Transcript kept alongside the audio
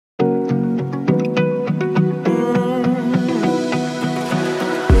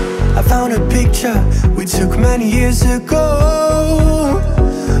on a picture we took many years ago,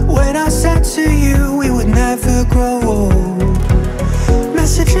 when I said to you we would never grow old.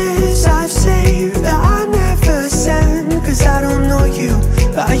 Messages I've saved that I never send, cause I don't know you,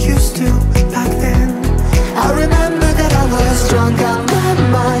 but I used to back then. I remember that I was drunk out my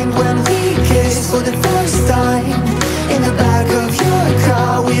mind when we kissed for the first time. In the back of your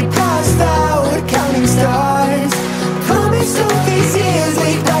car we passed out counting stars. Promised all these years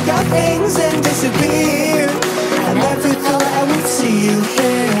we'd pack our things and disappear. I never thought I would see you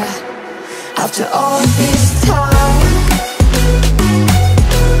here after all this time.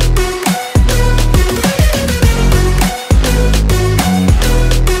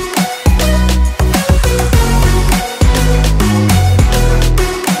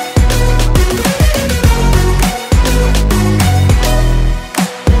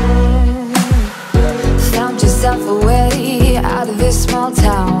 Away out of this small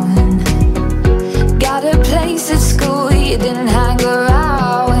town, got a place at school you didn't hang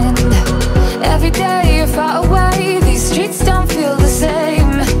around. Every day you're far away, these streets don't feel the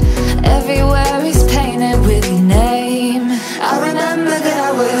same. Everywhere is painted with your name. I remember that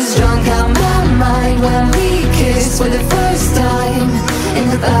I was drunk out my mind when we kissed for the first time. In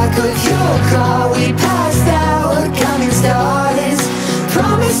the back of your car we passed out counting stars.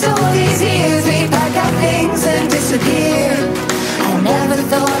 Promised all these years we'd pack our things and disappear. I never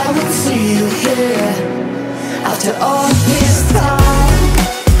thought I would see you here after all this time.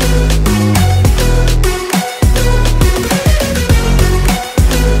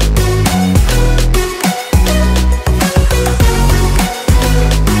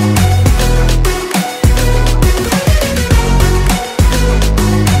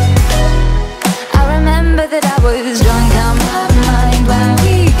 I remember that I was drunk out my mind when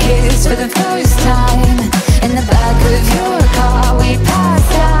we kissed for the first time. In the back of your car we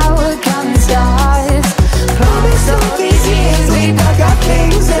passed out counting stars. Promised all these years we'd pack our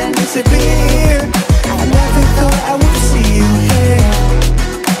things and disappear. I never thought I would see you here.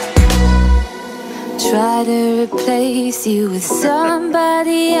 Try to replace you with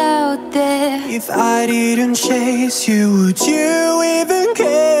somebody out there. If I didn't chase you, would you even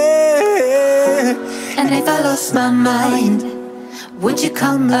care? And if I lost my mind, would you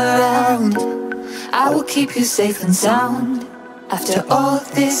come around? I will keep you safe and sound after all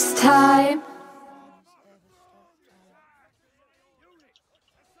this time.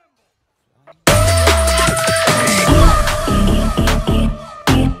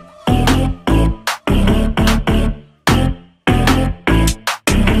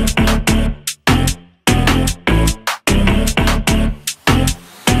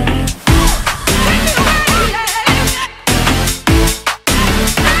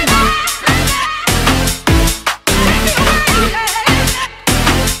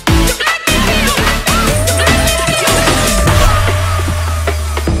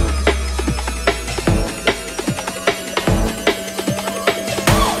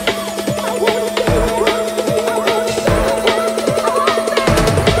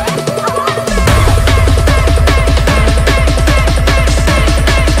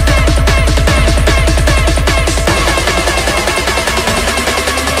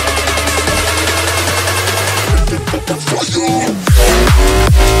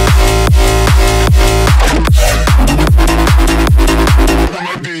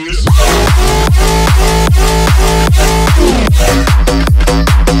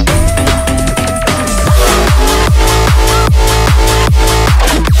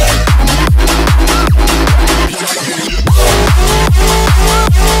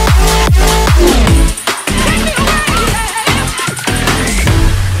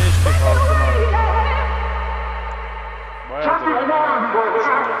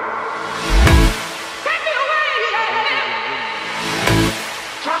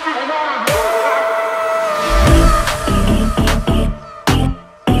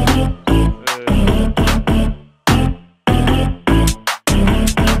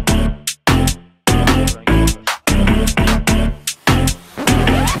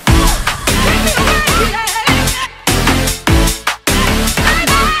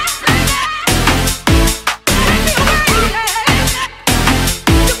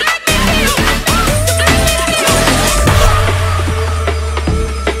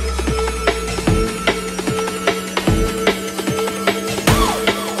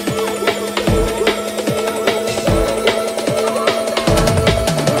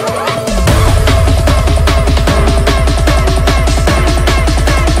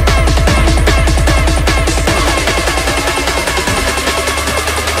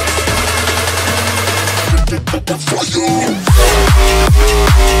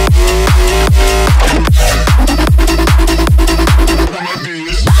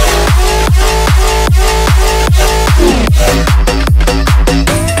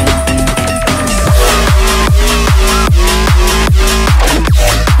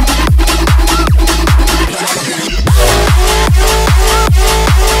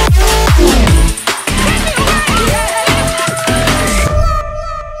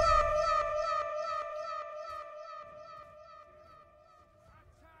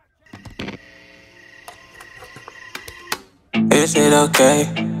 Is it okay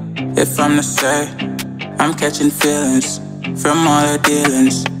if I'm to say I'm catching feelings from all the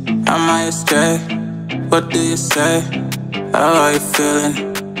dealings? Am I astray? What do you say? How are you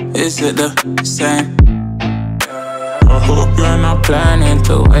feeling? Is it the same? I hope you're not planning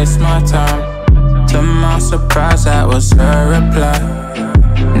to waste my time. To my surprise, that was her reply.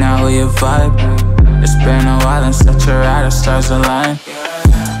 Now we vibe. It's been a while and such a ride, the stars align.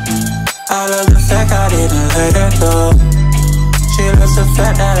 I love the fact I didn't let her go. She loves the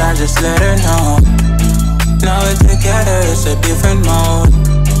fact that I just let her know. Now we're together, it's a different mode.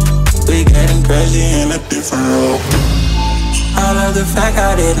 We getting crazy in a different role. I love the fact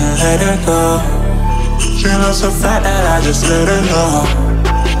I didn't let her go. She loves the fact that I just let her know.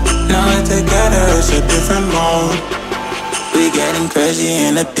 Now we're together, it's a different mode. We getting crazy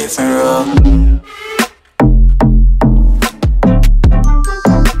in a different role.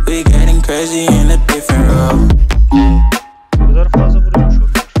 We getting crazy in a different role.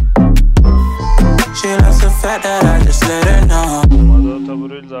 She loves the fact that I just let her know.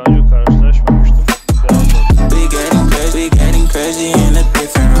 We getting crazy in a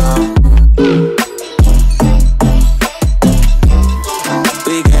different role.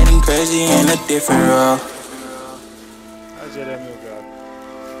 We getting crazy in a different role.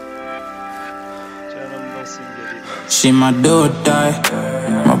 She my do or die,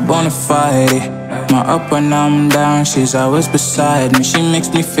 my bona fide. My up when I'm down, she's always beside me. She makes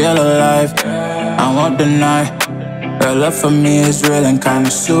me feel alive, I won't deny. Her love for me is real and kinda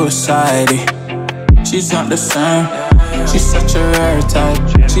suicide-y. She's not the same, she's such a rare type.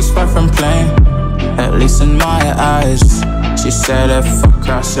 She's far from plain, at least in my eyes. She said if I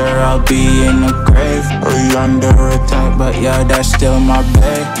cross her, I'll be in the grave or under her type, but yeah, that's still my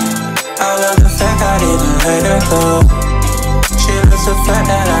babe. I love the fact I didn't let her go. She loves the fact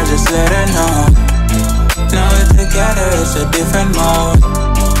that I just let her know. Now we're together, it's a different mode.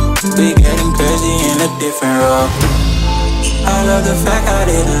 We getting crazy in a different role. I love the fact I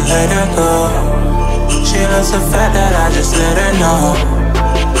didn't let her go. She loves the fact that I just let her know.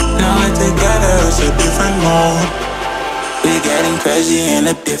 Now we're together, it's a different mode. We getting crazy in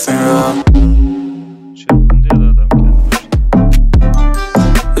a different role.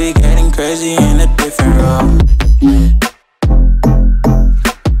 We getting crazy in a different role.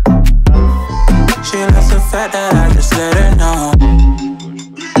 She loves the fact that I just let her know.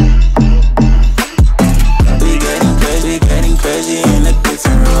 We getting crazy in a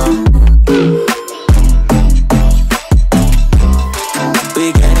different role.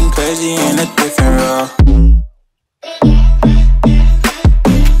 We getting crazy in a different role.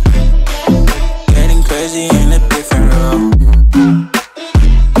 Getting crazy in a different role.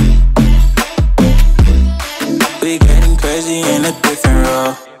 We getting crazy in a different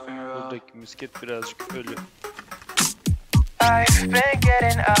role. Buradaki misket birazcık ölü. I've been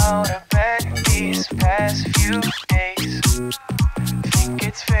getting out of bed these past few days. Think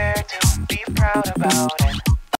it's fair to be proud about it.